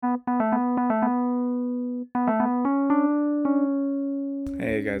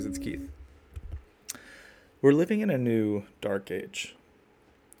Hey guys, it's Keith. We're living in a new dark age.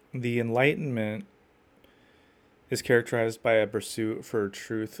 The Enlightenment is characterized by a pursuit for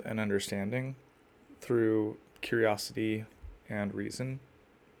truth and understanding through curiosity and reason,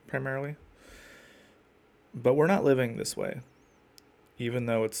 primarily. But we're not living this way, even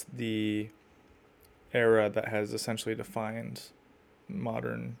though it's the era that has essentially defined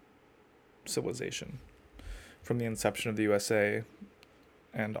modern civilization from the inception of the USA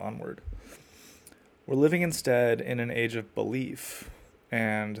and onward. We're living instead in an age of belief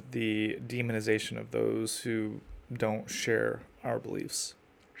and the demonization of those who don't share our beliefs.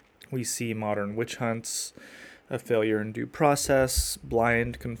 We see modern witch hunts, a failure in due process,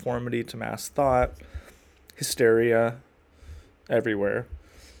 blind conformity to mass thought, hysteria everywhere,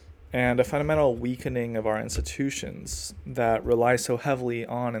 and a fundamental weakening of our institutions that rely so heavily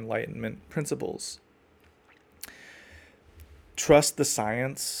on Enlightenment principles. Trust the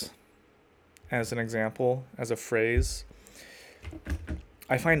science, as an example, as a phrase,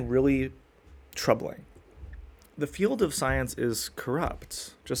 I find really troubling. The field of science is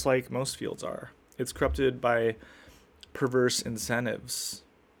corrupt, just like most fields are. It's corrupted by perverse incentives,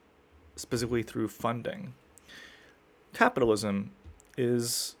 specifically through funding. Capitalism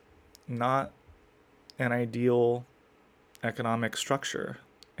is not an ideal economic structure,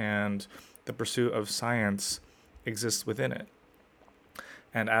 and the pursuit of science exists within it.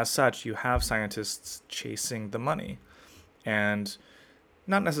 And as such, you have scientists chasing the money and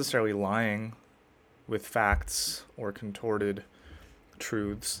not necessarily lying with facts or contorted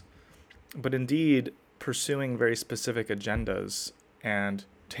truths, but indeed pursuing very specific agendas and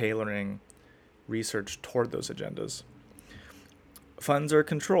tailoring research toward those agendas. Funds are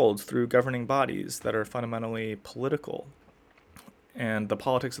controlled through governing bodies that are fundamentally political, and the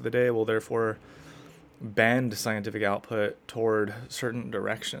politics of the day will therefore bend scientific output toward certain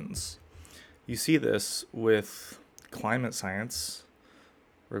directions. You see this with climate science,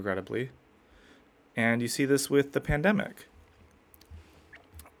 regrettably, and you see this with the pandemic.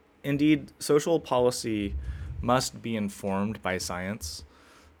 Indeed, social policy must be informed by science,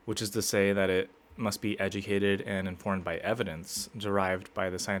 which is to say that it must be educated and informed by evidence derived by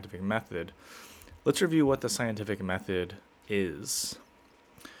the scientific method. Let's review what the scientific method is.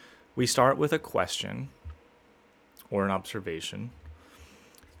 We start with a question or an observation.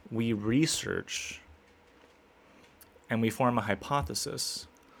 We research and we form a hypothesis.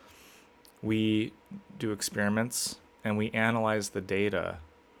 We do experiments and we analyze the data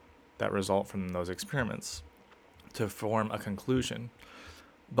that result from those experiments to form a conclusion.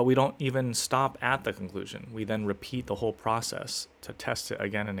 But we don't even stop at the conclusion. We then repeat the whole process to test it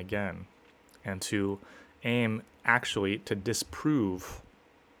again and again and to aim actually to disprove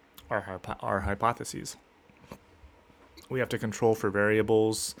our hypotheses. We have to control for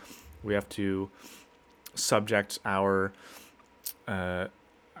variables. We have to subject our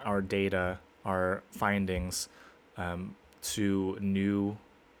data, our findings, to new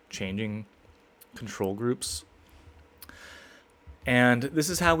changing control groups. And this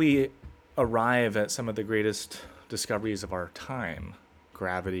is how we arrive at some of the greatest discoveries of our time.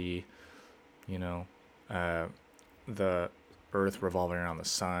 Gravity, the Earth revolving around the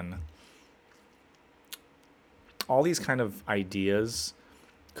sun. All these kind of ideas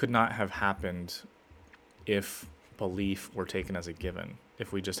could not have happened if belief were taken as a given,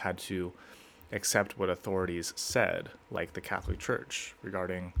 if we just had to accept what authorities said, like the Catholic Church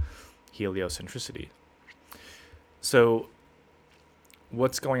regarding heliocentricity. So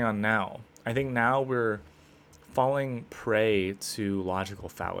what's going on now? I think now we're falling prey to logical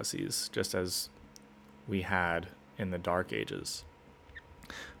fallacies, just as we had in the Dark Ages,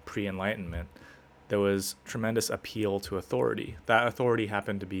 pre-Enlightenment. There was tremendous appeal to authority. That authority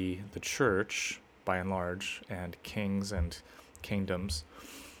happened to be the church, by and large, and kings and kingdoms.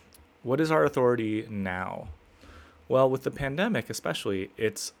 What is our authority now? Well, with the pandemic especially,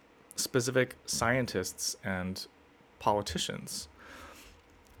 it's specific scientists and politicians,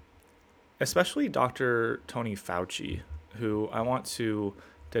 especially Dr. Tony Fauci, who I want to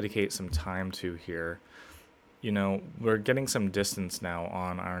dedicate some time to here. We're getting some distance now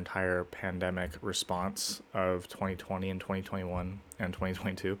on our entire pandemic response of 2020 and 2021 and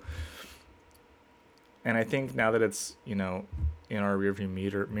 2022. And I think now that it's, in our rearview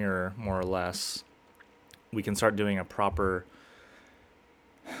mirror, more or less, we can start doing a proper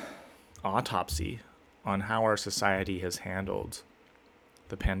autopsy on how our society has handled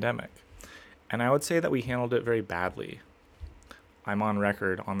the pandemic. And I would say that we handled it very badly. I'm on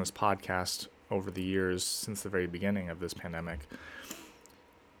record on this podcast over the years since the very beginning of this pandemic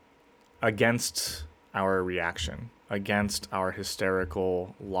against our reaction, against our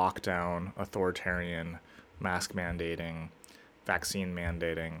hysterical lockdown, authoritarian, mask mandating, vaccine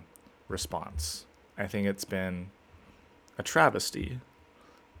mandating response. I think it's been a travesty,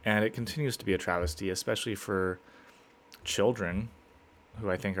 and it continues to be a travesty, especially for children,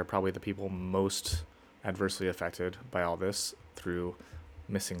 who I think are probably the people most adversely affected by all this through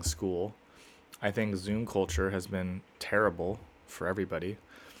missing school. I think Zoom culture has been terrible for everybody.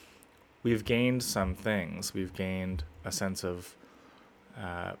 We've gained some things. We've gained a sense of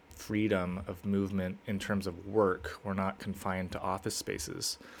freedom of movement in terms of work. We're not confined to office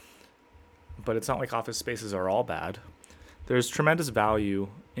spaces. But it's not like office spaces are all bad. There's tremendous value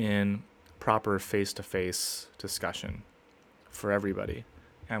in proper face-to-face discussion for everybody.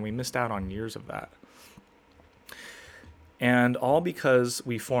 And we missed out on years of that. And all because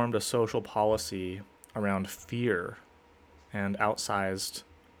we formed a social policy around fear and outsized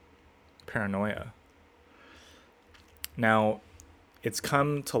paranoia. Now, it's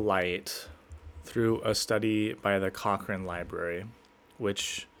come to light through a study by the Cochrane Library,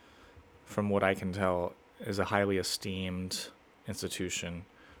 which, from what I can tell, is a highly esteemed institution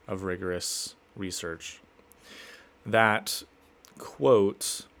of rigorous research, that,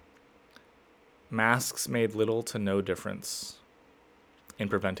 quote, masks made little to no difference in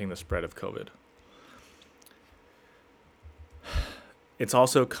preventing the spread of COVID. It's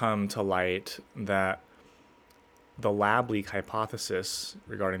also come to light that the lab leak hypothesis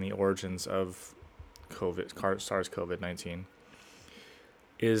regarding the origins of SARS-CoV-19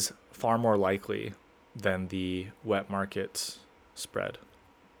 is far more likely than the wet market spread.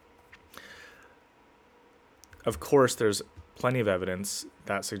 Of course, there's plenty of evidence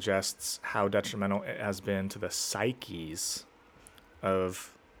that suggests how detrimental it has been to the psyches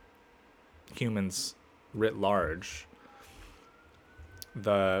of humans writ large.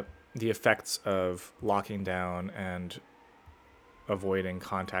 The effects of locking down and avoiding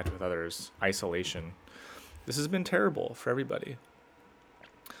contact with others, isolation. This has been terrible for everybody.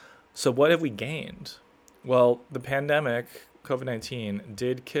 So what have we gained? Well, the pandemic, COVID-19,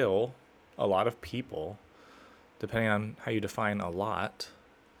 did kill a lot of people, depending on how you define a lot.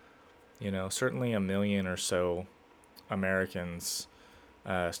 Certainly 1 million or so Americans,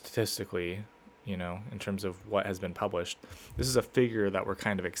 statistically, in terms of what has been published. This is a figure that we're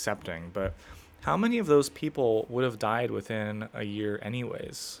kind of accepting, but how many of those people would have died within a year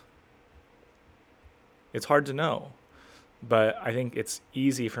anyways? It's hard to know, but I think it's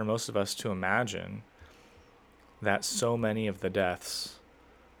easy for most of us to imagine that so many of the deaths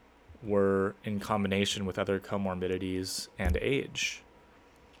were in combination with other comorbidities and age.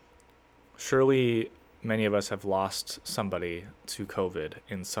 Surely many of us have lost somebody to COVID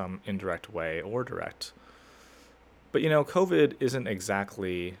in some indirect way or direct. But COVID isn't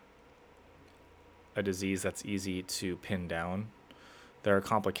exactly a disease that's easy to pin down. There are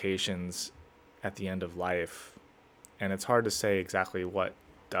complications at the end of life, and it's hard to say exactly what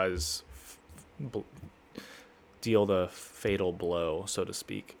does deal the fatal blow, so to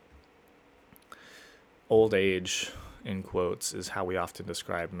speak. Old age, in quotes, is how we often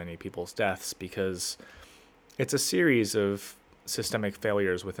describe many people's deaths, because it's a series of systemic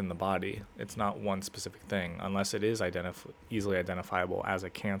failures within the body. It's not one specific thing, unless it is easily identifiable as a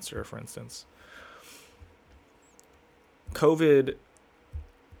cancer, for instance. COVID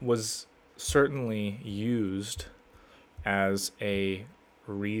was certainly used as a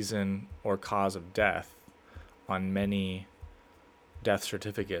reason or cause of death on many death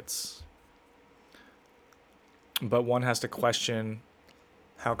certificates. But one has to question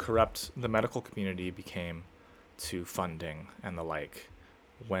how corrupt the medical community became to funding and the like,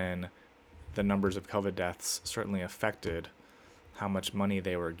 when the numbers of COVID deaths certainly affected how much money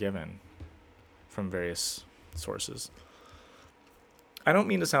they were given from various sources. I don't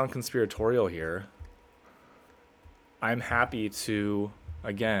mean to sound conspiratorial here. I'm happy to,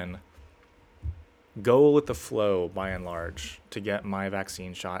 again, go with the flow by and large to get my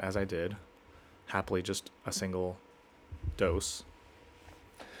vaccine shot, as I did, happily just a single dose.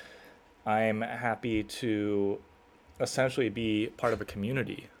 I'm happy to essentially be part of a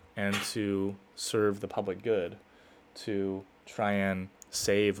community and to serve the public good, to try and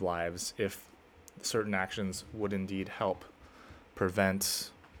save lives if certain actions would indeed help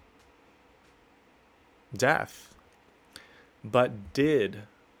prevent death. But did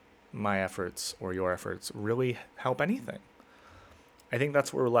my efforts or your efforts really help anything? I think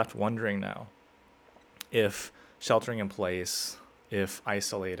that's what we're left wondering now. If sheltering in place, if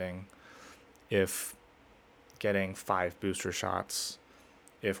isolating, if getting 5 booster shots,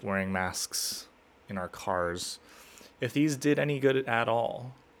 if wearing masks in our cars, if these did any good at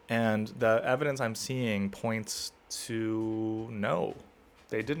all. And the evidence I'm seeing points to no,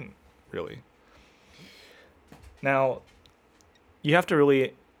 they didn't really. Now, you have to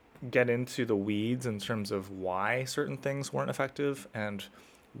really get into the weeds in terms of why certain things weren't effective and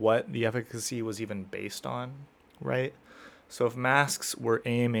what the efficacy was even based on, right? So if masks were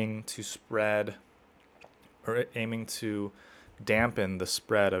aiming to spread or aiming to dampen the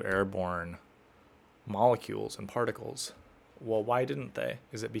spread of airborne molecules and particles, well, why didn't they?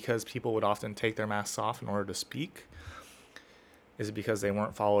 Is it because people would often take their masks off in order to speak? Is it because they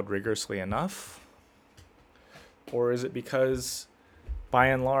weren't followed rigorously enough? Or is it because, by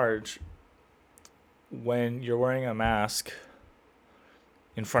and large, when you're wearing a mask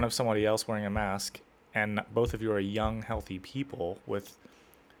in front of somebody else wearing a mask, and both of you are young, healthy people with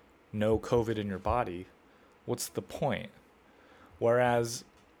no COVID in your body, what's the point? Whereas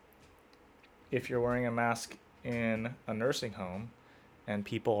if you're wearing a mask in a nursing home and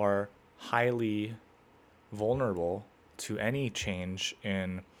people are highly vulnerable to any change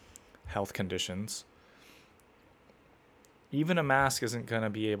in health conditions, even a mask isn't going to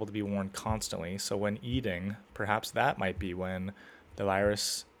be able to be worn constantly. So when eating, perhaps that might be when the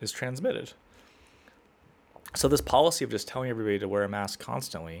virus is transmitted. So this policy of just telling everybody to wear a mask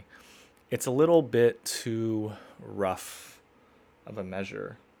constantly, it's a little bit too rough of a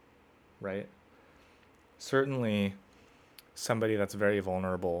measure, right? Certainly, somebody that's very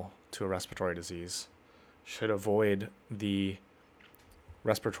vulnerable to a respiratory disease should avoid the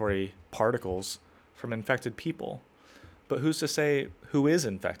respiratory particles from infected people. But who's to say who is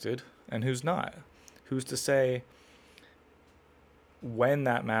infected and who's not? Who's to say when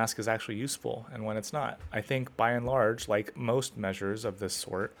that mask is actually useful and when it's not? I think by and large, like most measures of this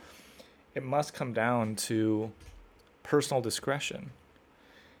sort, it must come down to personal discretion.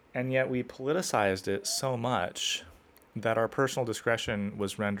 And yet we politicized it so much that our personal discretion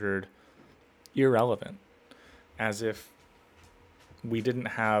was rendered irrelevant, as if we didn't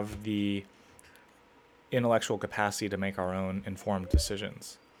have the intellectual capacity to make our own informed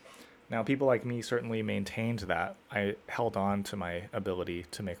decisions. Now, people like me certainly maintained that. I held on to my ability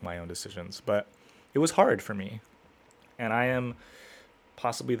to make my own decisions, but it was hard for me. And I am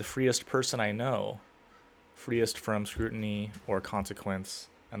possibly the freest person I know, freest from scrutiny or consequence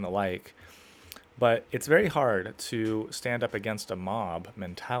and the like. But it's very hard to stand up against a mob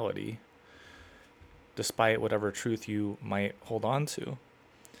mentality, despite whatever truth you might hold on to.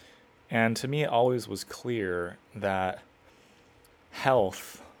 And to me, it always was clear that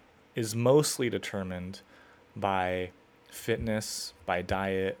health is mostly determined by fitness, by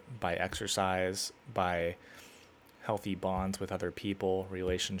diet, by exercise, by healthy bonds with other people,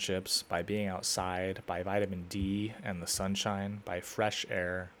 relationships, by being outside, by vitamin D and the sunshine, by fresh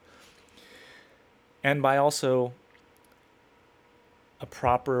air, and by also a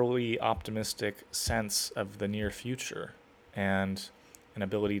properly optimistic sense of the near future and an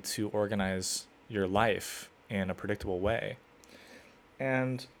ability to organize your life in a predictable way.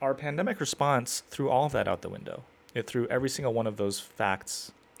 And our pandemic response threw all of that out the window. It threw every single one of those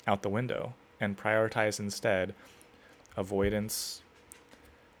facts out the window and prioritized instead avoidance,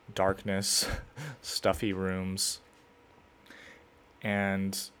 darkness, stuffy rooms,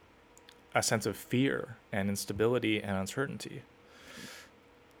 and a sense of fear and instability and uncertainty.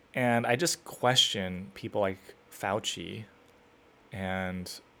 And I just question people like Fauci and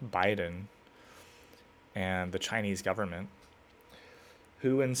Biden and the Chinese government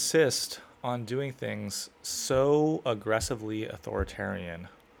who insist on doing things so aggressively authoritarian,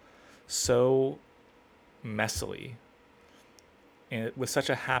 so messily, and with such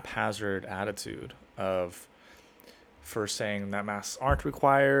a haphazard attitude of first saying that masks aren't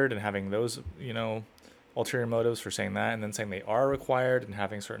required and having those, ulterior motives for saying that, and then saying they are required and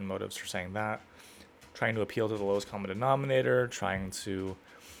having certain motives for saying that, trying to appeal to the lowest common denominator, trying to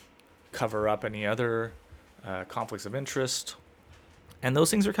cover up any other conflicts of interest. And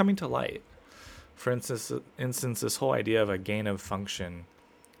those things are coming to light. For instance, this whole idea of a gain of function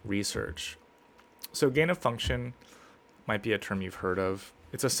research. So gain of function might be a term you've heard of.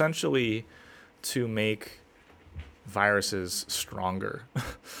 It's essentially to make viruses stronger,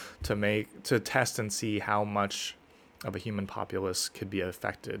 to test and see how much of a human populace could be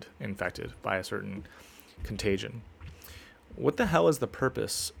infected by a certain contagion. What the hell is the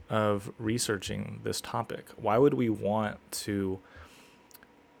purpose of researching this topic? Why would we want to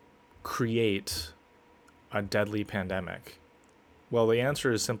create a deadly pandemic? Well, the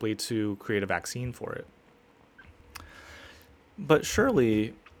answer is simply to create a vaccine for it. But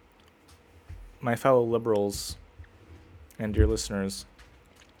surely, my fellow liberals and dear listeners,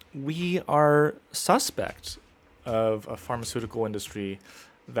 we are suspect of a pharmaceutical industry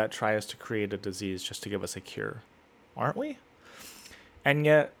that tries to create a disease just to give us a cure. aren't we? And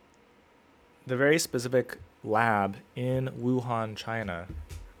yet, the very specific lab in Wuhan, China,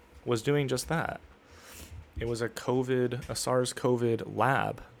 was doing just that. It was a SARS-CoV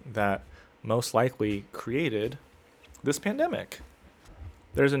lab that most likely created this pandemic.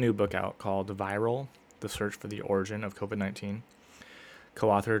 There's a new book out called Viral: The Search for the Origin of COVID-19,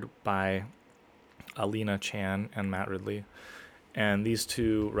 co-authored by Alina Chan and Matt Ridley. And these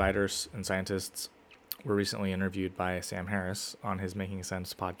two writers and scientists were recently interviewed by Sam Harris on his Making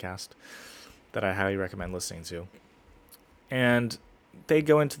Sense podcast that I highly recommend listening to. And they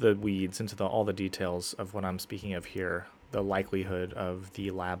go into the weeds, into all the details of what I'm speaking of here, the likelihood of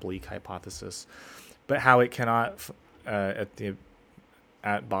the lab leak hypothesis, but how it cannot,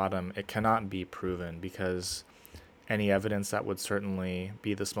 at bottom, it cannot be proven because any evidence that would certainly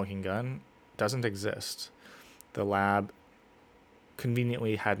be the smoking gun doesn't exist. The lab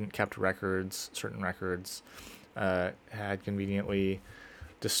conveniently hadn't kept certain records, had conveniently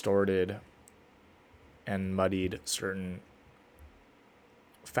distorted and muddied certain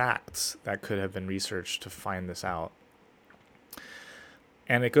facts that could have been researched to find this out.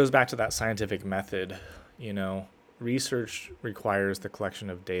 And it goes back to that scientific method. Research requires the collection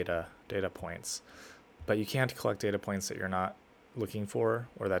of data points, but you can't collect data points that you're not looking for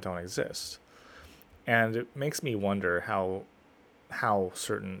or that don't exist. And it makes me wonder how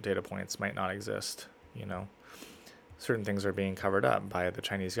certain data points might not exist. Certain things are being covered up by the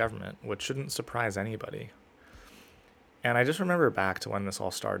Chinese government, which shouldn't surprise anybody. And I just remember back to when this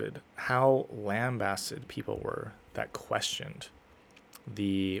all started, how lambasted people were that questioned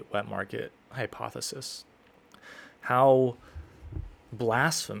the wet market hypothesis, how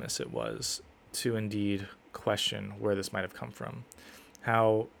blasphemous it was to indeed question where this might have come from,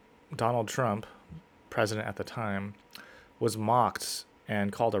 how Donald Trump, president at the time, was mocked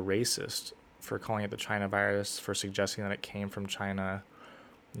and called a racist for calling it the China virus, for suggesting that it came from China,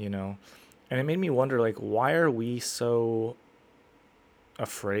 And it made me wonder, why are we so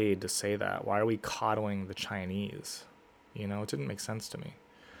afraid to say that? Why are we coddling the Chinese? It didn't make sense to me.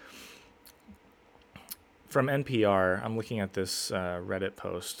 From NPR, I'm looking at this Reddit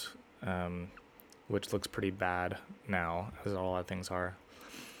post, which looks pretty bad now, as a lot of things are.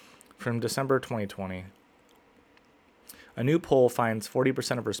 From December 2020, a new poll finds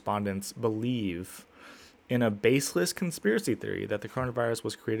 40% of respondents believe in a baseless conspiracy theory that the coronavirus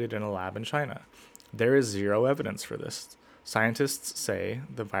was created in a lab in China. There is zero evidence for this. Scientists say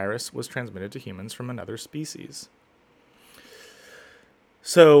the virus was transmitted to humans from another species.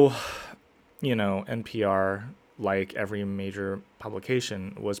 So, NPR, like every major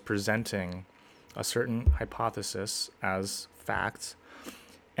publication, was presenting a certain hypothesis as fact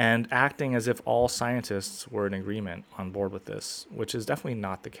and acting as if all scientists were in agreement on board with this, which is definitely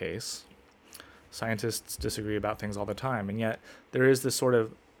not the case. Scientists disagree about things all the time, and yet there is this sort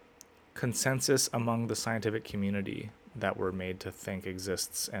of consensus among the scientific community that we're made to think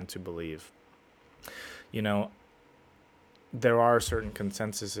exists and to believe. There are certain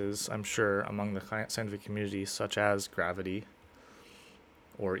consensuses, I'm sure, among the scientific community, such as gravity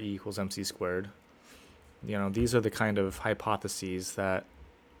or E equals mc squared. These are the kind of hypotheses that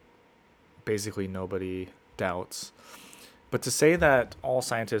basically nobody doubts. But to say that all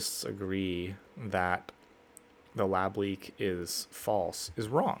scientists agree that the lab leak is false is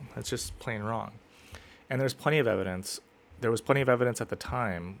wrong. It's just plain wrong. And there's plenty of evidence. There was plenty of evidence at the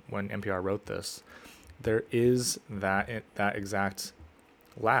time when NPR wrote this. There is that exact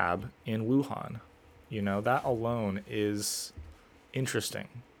lab in Wuhan. That alone is interesting.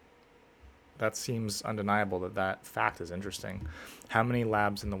 That seems undeniable that fact is interesting. How many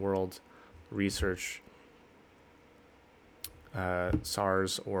labs in the world research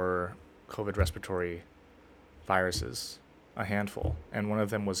SARS or COVID respiratory viruses? A handful. And one of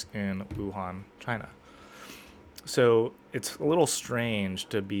them was in Wuhan, China. So it's a little strange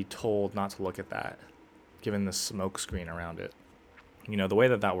to be told not to look at that, given the smoke screen around it. The way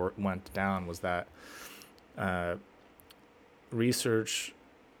that went down was that research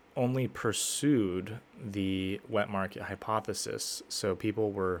only pursued the wet market hypothesis. So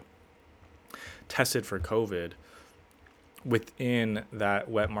people were tested for COVID within that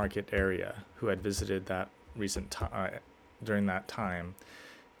wet market area who had visited that during that time,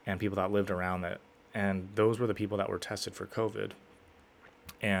 and people that lived around that. And those were the people that were tested for COVID.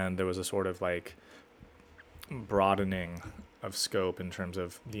 And there was a sort of broadening of scope in terms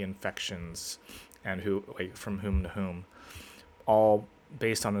of the infections and from whom to whom, all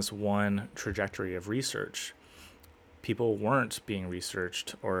based on this one trajectory of research. People weren't being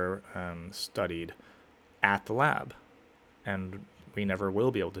researched or studied at the lab, and we never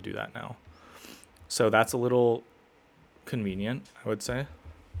will be able to do that now. So that's a little convenient, I would say.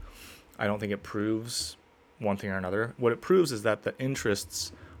 I don't think it proves one thing or another. What it proves is that the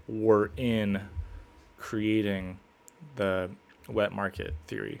interests were in creating the wet market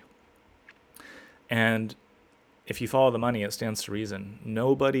theory. And if you follow the money, it stands to reason.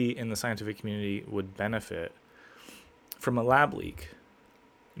 Nobody in the scientific community would benefit from a lab leak.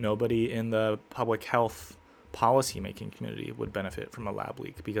 Nobody in the public health policy-making community would benefit from a lab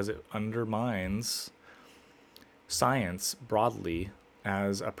leak because it undermines science broadly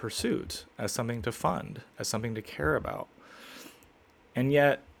as a pursuit, as something to fund, as something to care about. And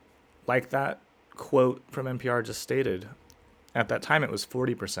yet, like that quote from NPR just stated, at that time it was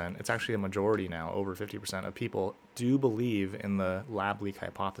 40%. It's actually a majority now. Over 50% of people do believe in the lab leak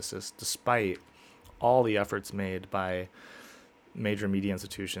hypothesis, despite all the efforts made by major media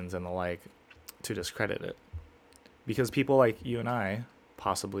institutions and the like to discredit it. Because people like you and I,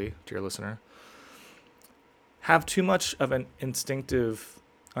 possibly, dear listener, have too much of an instinctive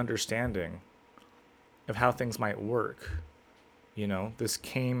understanding of how things might work. You know, this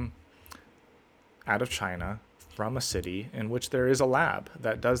came out of China from a city in which there is a lab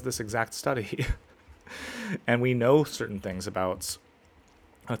that does this exact study. And we know certain things about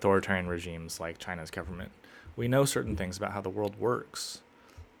authoritarian regimes like China's government. We know certain things about how the world works,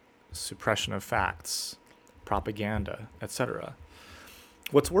 suppression of facts, propaganda, etc.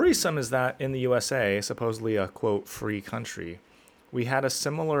 What's worrisome is that in the USA, supposedly a, quote, free country, we had a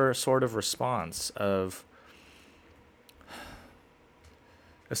similar sort of response of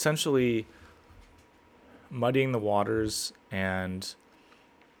essentially muddying the waters and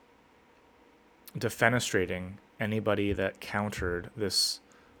defenestrating anybody that countered this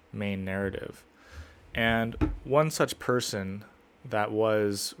main narrative. And one such person that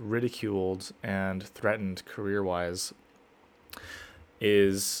was ridiculed and threatened career-wise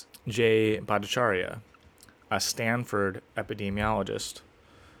is Jay Bhattacharya, a Stanford epidemiologist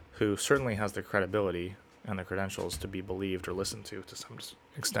who certainly has the credibility and the credentials to be believed or listened to some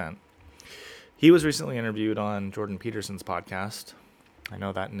extent. He was recently interviewed on Jordan Peterson's podcast. I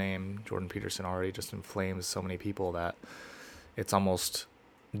know that name, Jordan Peterson, already just inflames so many people that it's almost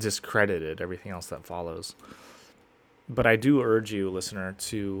discredited everything else that follows. But I do urge you, listener,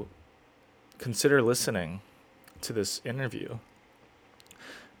 to consider listening to this interview,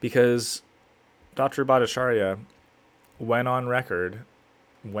 because Dr. Bhattacharya went on record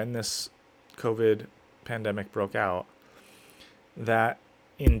when this COVID pandemic broke out that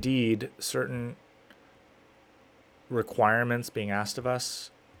indeed certain requirements being asked of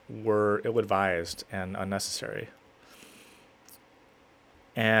us were ill-advised and unnecessary.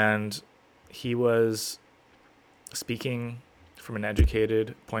 And he was speaking from an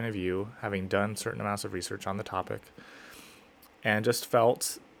educated point of view, having done certain amounts of research on the topic, and just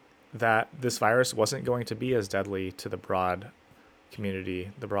felt that this virus wasn't going to be as deadly to the broad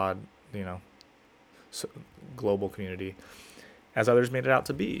community, the broad, global community, as others made it out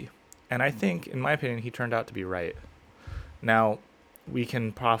to be. And I think, in my opinion, he turned out to be right. Now, we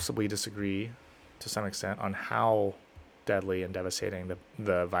can possibly disagree to some extent on how deadly and devastating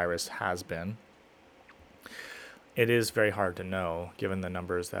the virus has been. It is very hard to know, given the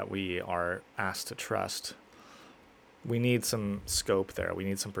numbers that we are asked to trust. We need some scope there. We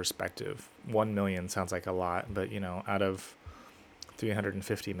need some perspective. 1 million sounds like a lot, but, out of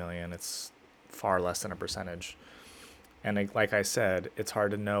 350 million, it's far less than a percentage. And like I said, it's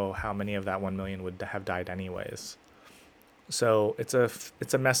hard to know how many of that 1 million would have died anyways. So it's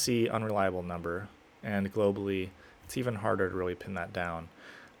a messy, unreliable number. And globally, it's even harder to really pin that down.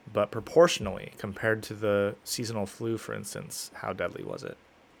 But proportionally, compared to the seasonal flu, for instance, how deadly was it?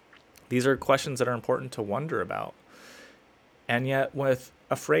 These are questions that are important to wonder about. And yet, with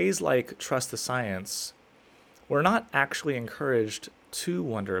a phrase like trust the science, we're not actually encouraged to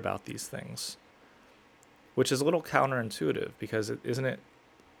wonder about these things, which is a little counterintuitive, because isn't it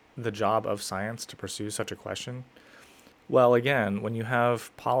the job of science to pursue such a question? Well, again, when you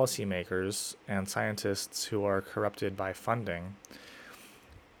have policymakers and scientists who are corrupted by funding,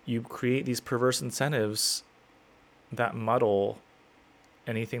 you create these perverse incentives that muddle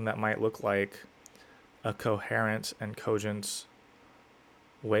anything that might look like a coherent and cogent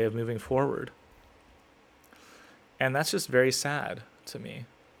way of moving forward. And that's just very sad to me.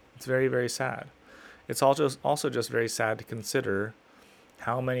 It's very, very sad. It's also just very sad to consider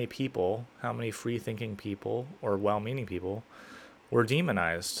how many people, how many free-thinking people or well-meaning people were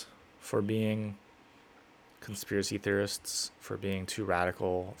demonized for being conspiracy theorists, for being too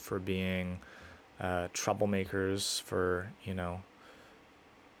radical, for being troublemakers, for,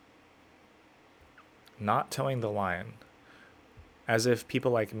 not towing the line. as if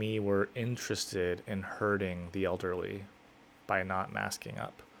people like me were interested in hurting the elderly by not masking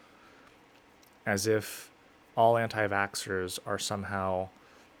up, as if all anti-vaxxers are somehow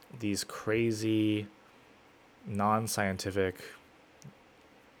these crazy, non-scientific,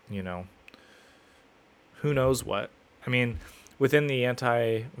 you know, who knows what. I mean, within the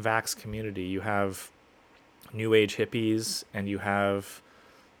anti-vax community, you have new age hippies and you have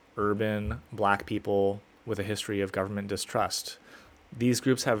urban black people with a history of government distrust. These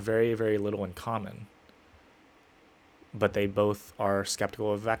groups have very, very little in common, but they both are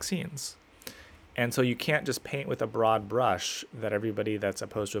skeptical of vaccines. And so you can't just paint with a broad brush that everybody that's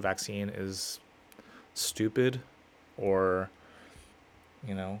opposed to a vaccine is stupid or,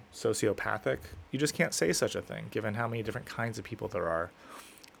 sociopathic. You just can't say such a thing, given how many different kinds of people there are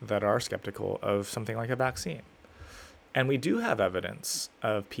that are skeptical of something like a vaccine. And we do have evidence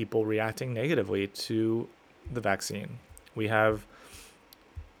of people reacting negatively to the vaccine. We have,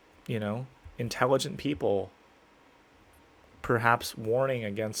 intelligent people perhaps warning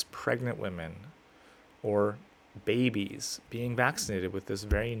against pregnant women or babies being vaccinated with this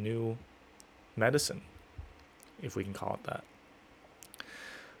very new medicine, if we can call it that.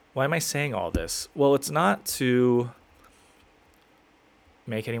 Why am I saying all this? Well, it's not to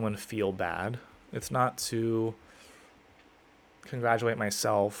make anyone feel bad. It's not to congratulate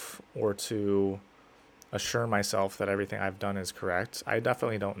myself or to assure myself that everything I've done is correct. I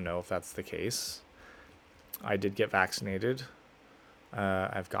definitely don't know if that's the case. I did get vaccinated.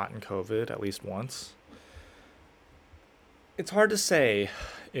 I've gotten COVID at least once. It's hard to say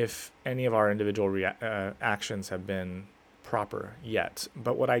if any of our individual actions have been proper yet.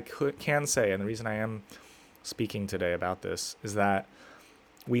 But what I can say, and the reason I am speaking today about this, is that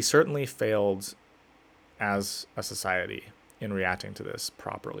we certainly failed as a society in reacting to this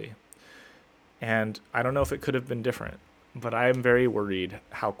properly. And I don't know if it could have been different, but I am very worried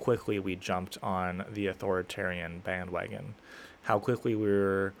how quickly we jumped on the authoritarian bandwagon, how quickly we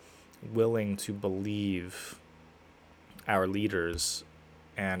were willing to believe our leaders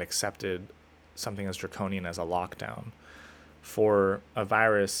and accepted something as draconian as a lockdown for a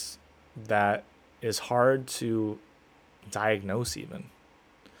virus that is hard to diagnose even.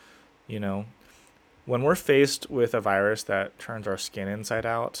 When we're faced with a virus that turns our skin inside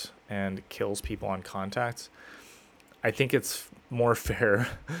out and kills people on contact, I think it's more fair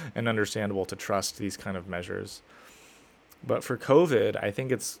and understandable to trust these kind of measures. But for COVID, I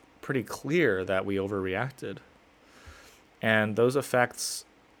think it's pretty clear that we overreacted. And those effects,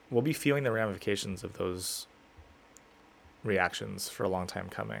 we'll be feeling the ramifications of those reactions for a long time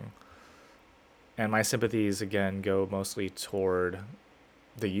coming. And my sympathies, again, go mostly toward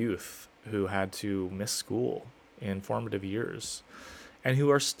the youth who had to miss school in formative years and who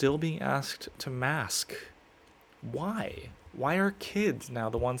are still being asked to mask. Why? Why are kids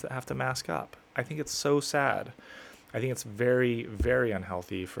now the ones that have to mask up? I think it's so sad. I think it's very, very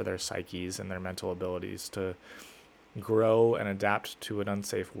unhealthy for their psyches and their mental abilities to grow and adapt to an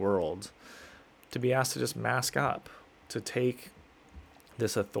unsafe world, to be asked to just mask up, to take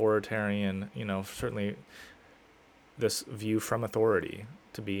this authoritarian, certainly this view from authority,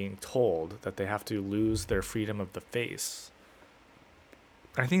 to being told that they have to lose their freedom of the face.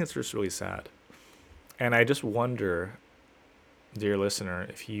 I think it's just really sad. And I just wonder, dear listener,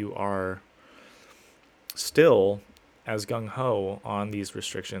 if you are still as gung-ho on these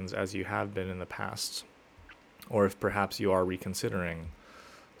restrictions as you have been in the past, or if perhaps you are reconsidering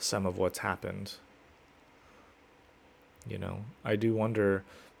some of what's happened. I do wonder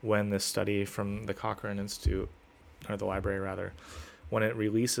when this study from the Cochrane Institute, or the library rather, when it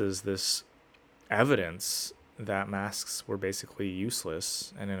releases this evidence that masks were basically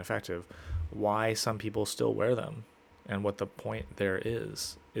useless and ineffective, why some people still wear them and what the point there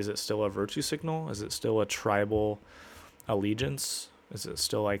is. Is it still a virtue signal? Is it still a tribal allegiance? Is it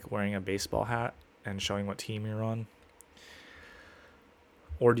still like wearing a baseball hat and showing what team you're on?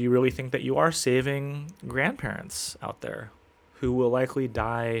 Or do you really think that you are saving grandparents out there who will likely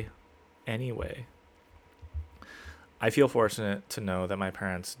die anyway? I feel fortunate to know that my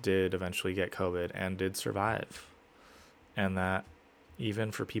parents did eventually get COVID and did survive. And that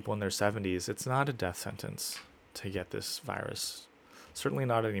even for people in their 70s, it's not a death sentence to get this virus. Certainly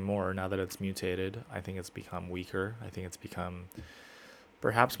not anymore now that it's mutated. I think it's become weaker. I think it's become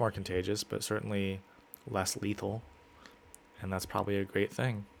perhaps more contagious, but certainly less lethal. And that's probably a great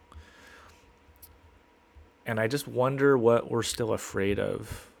thing. And I just wonder what we're still afraid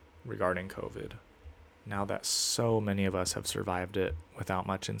of regarding COVID, now that so many of us have survived it without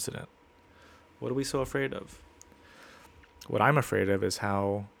much incident. What are we so afraid of? What I'm afraid of is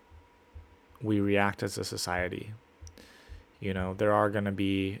how we react as a society. There are going to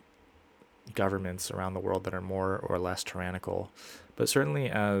be governments around the world that are more or less tyrannical, but certainly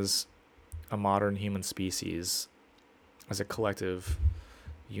as a modern human species, as a collective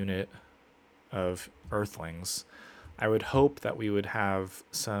unit of earthlings, I would hope that we would have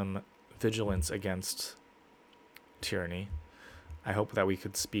some vigilance against tyranny. I hope that we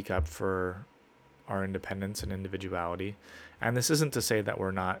could speak up for our independence and individuality. And this isn't to say that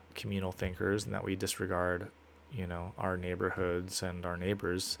we're not communal thinkers and that we disregard, our neighborhoods and our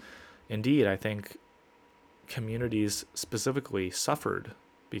neighbors. Indeed, I think communities specifically suffered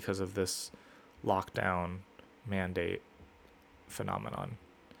because of this lockdown mandate phenomenon.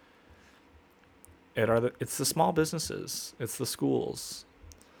 It's the small businesses, it's the schools,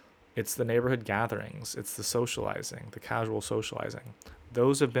 it's the neighborhood gatherings, it's the socializing, the casual socializing.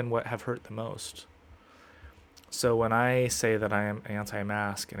 Those have been what have hurt the most. So when I say that I am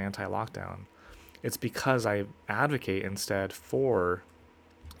anti-mask and anti-lockdown, it's because I advocate instead for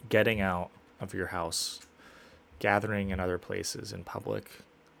getting out of your house, gathering in other places in public,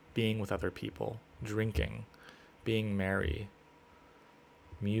 being with other people, drinking, being merry,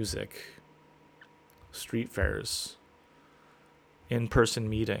 music, street fairs, in-person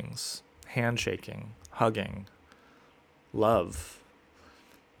meetings, handshaking, hugging, love.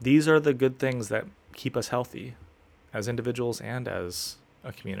 These are the good things that keep us healthy as individuals and as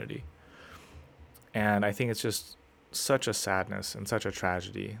a community. And I think it's just such a sadness and such a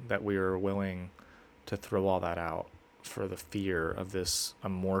tragedy that we are willing to throw all that out for the fear of this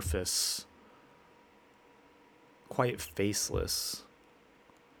amorphous, quite faceless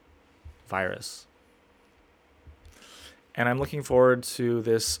virus. And I'm looking forward to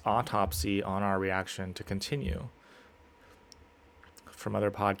this autopsy on our reaction to continue. From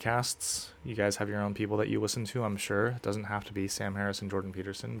other podcasts, you guys have your own people that you listen to, I'm sure. It doesn't have to be Sam Harris and Jordan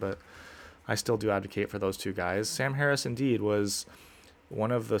Peterson, but I still do advocate for those two guys. Sam Harris, indeed, was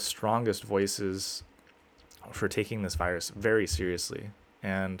one of the strongest voices for taking this virus very seriously.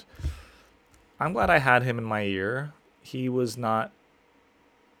 And I'm glad I had him in my ear. He was not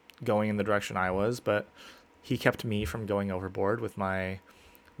going in the direction I was, but he kept me from going overboard with my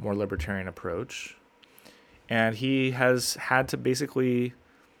more libertarian approach. And he has had to basically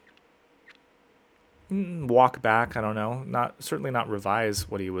walk back, certainly not revise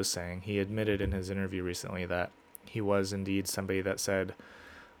what he was saying. He admitted in his interview recently that he was indeed somebody that said,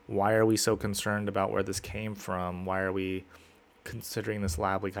 why are we so concerned about where this came from? Why are we considering this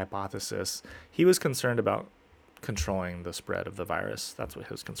lab leak hypothesis? He was concerned about controlling the spread of the virus. That's what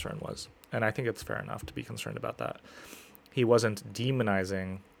his concern was. And I think it's fair enough to be concerned about that. He wasn't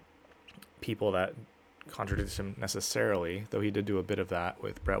demonizing people that contradicted him necessarily, though he did do a bit of that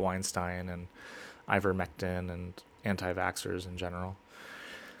with Brett Weinstein and ivermectin and anti-vaxxers in general.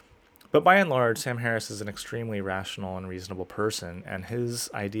 But by and large, Sam Harris is an extremely rational and reasonable person, and his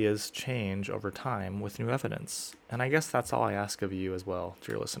ideas change over time with new evidence. And I guess that's all I ask of you as well,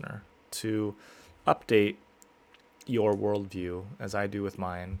 dear listener, to update your worldview, as I do with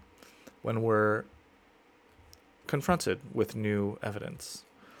mine, when we're confronted with new evidence.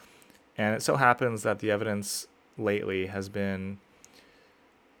 And it so happens that the evidence lately has been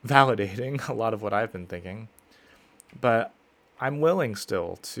validating a lot of what I've been thinking. But I'm willing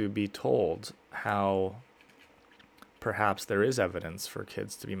still to be told how perhaps there is evidence for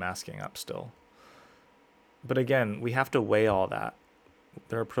kids to be masking up still. But again, we have to weigh all that.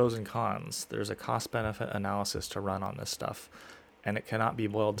 There are pros and cons. There's a cost-benefit analysis to run on this stuff. And it cannot be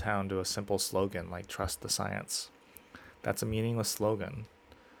boiled down to a simple slogan like trust the science. That's a meaningless slogan.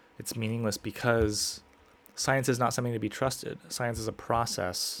 It's meaningless because science is not something to be trusted. Science is a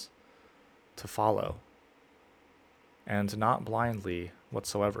process to follow. And not blindly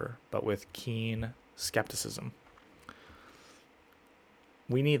whatsoever, but with keen skepticism.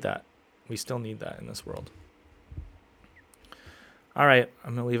 We need that. We still need that in this world. All right,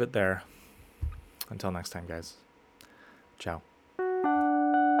 I'm going to leave it there. Until next time, guys. Ciao.